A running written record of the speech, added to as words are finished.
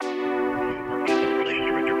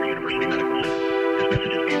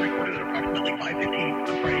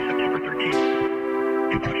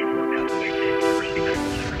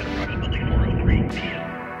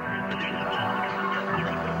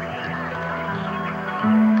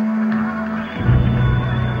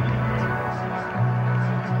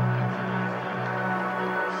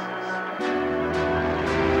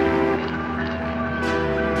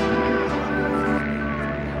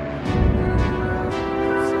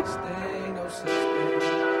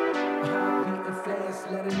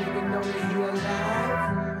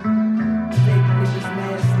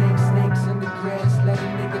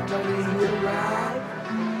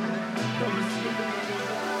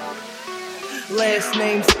Last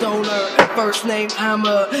name Stoner, first name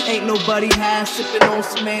Amma. Ain't nobody high, sipping on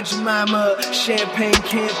some Aunt Jemima. Champagne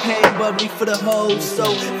campaign, bubbly for the hoes. So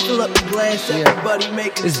fill up the glass, everybody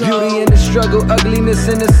make it. It's beauty in the struggle, ugliness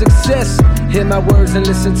in the success. Hear my words and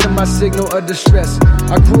listen to my signal of distress.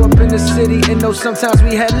 I grew up in the city and know sometimes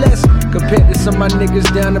we had less. Compared to some of my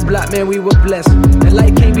niggas down the block, man, we were blessed. And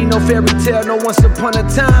life can't be no fairy tale, no once upon a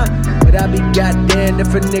time. But I be goddamn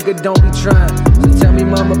if a nigga don't be trying. So tell me,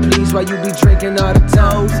 mama, please, why you be drinking all the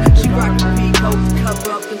time? She rockin' V-coats to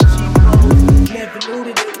cover up them cheap clothes. Never knew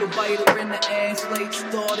that it would bite her in the ass. Late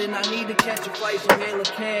start and I need to catch a flight, so hail a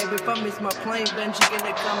cab. If I miss my plane, then she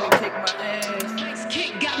gonna come and kick my ass.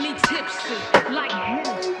 Kick got me tipsy, like